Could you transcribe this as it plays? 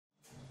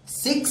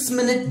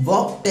6-minute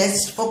walk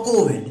test for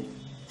COVID.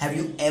 Have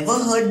you ever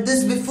heard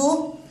this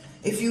before?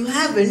 If you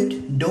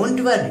haven't,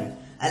 don't worry.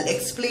 I'll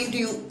explain to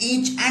you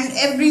each and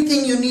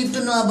everything you need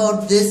to know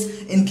about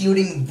this,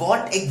 including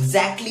what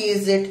exactly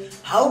is it,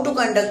 how to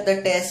conduct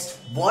the test,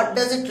 what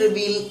does it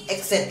reveal,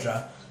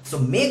 etc. So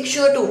make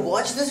sure to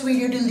watch this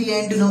video till the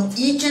end to know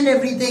each and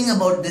everything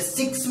about this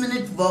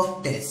 6-minute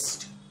walk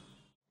test.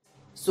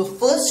 So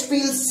first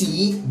we'll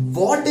see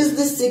what is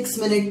the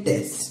 6-minute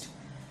test.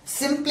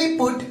 Simply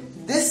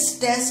put, this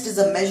test is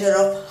a measure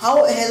of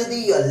how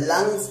healthy your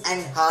lungs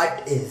and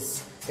heart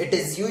is. It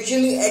is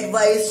usually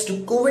advised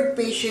to COVID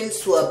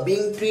patients who are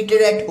being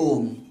treated at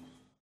home.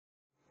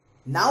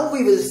 Now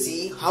we will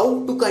see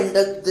how to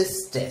conduct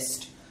this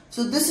test.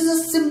 So this is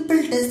a simple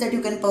test that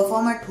you can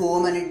perform at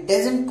home and it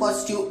doesn't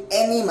cost you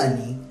any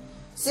money.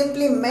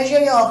 Simply measure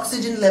your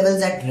oxygen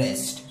levels at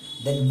rest.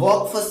 Then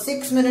walk for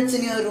 6 minutes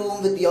in your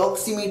room with the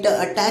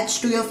oximeter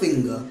attached to your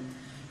finger.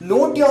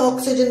 Note your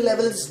oxygen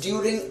levels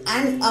during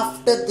and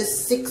after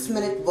this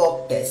 6-minute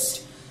walk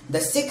test. The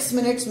 6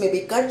 minutes may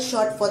be cut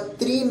short for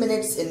 3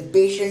 minutes in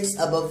patients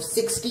above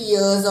 60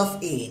 years of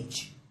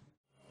age.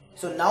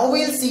 So now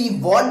we'll see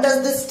what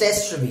does this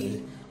test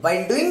reveal.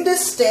 While doing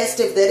this test,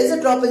 if there is a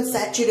drop in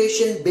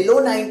saturation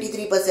below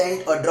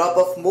 93% or drop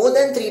of more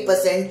than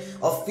 3%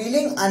 or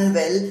feeling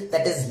unwell,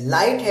 that is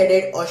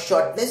lightheaded or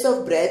shortness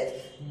of breath,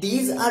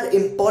 these are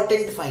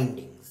important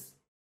findings.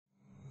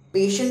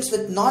 Patients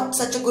with not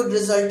such a good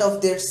result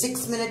of their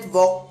 6-minute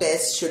walk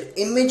test should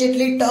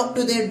immediately talk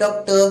to their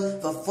doctor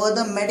for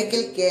further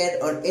medical care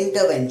or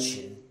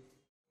intervention.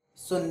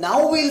 So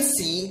now we'll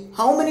see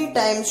how many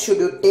times should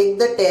you take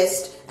the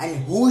test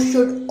and who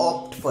should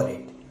opt for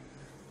it.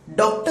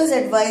 Doctors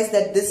advise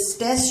that this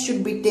test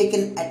should be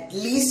taken at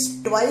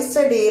least twice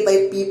a day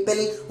by people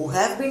who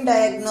have been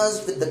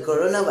diagnosed with the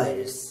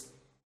coronavirus.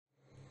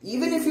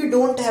 Even if you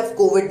don't have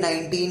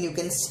COVID-19, you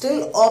can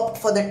still opt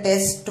for the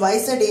test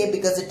twice a day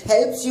because it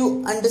helps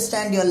you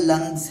understand your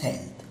lungs'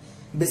 health.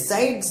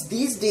 Besides,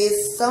 these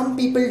days, some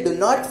people do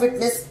not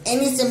witness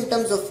any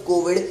symptoms of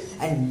COVID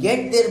and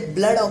yet their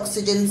blood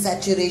oxygen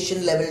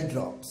saturation level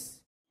drops.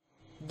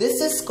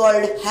 This is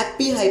called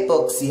happy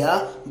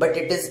hypoxia, but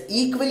it is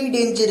equally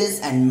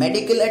dangerous and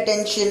medical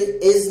attention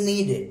is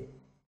needed.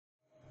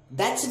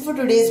 That's it for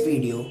today's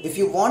video. If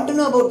you want to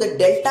know about the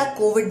Delta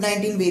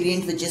COVID-19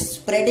 variant which is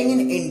spreading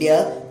in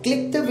India,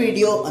 click the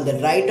video on the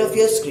right of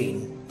your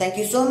screen. Thank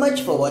you so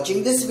much for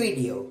watching this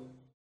video.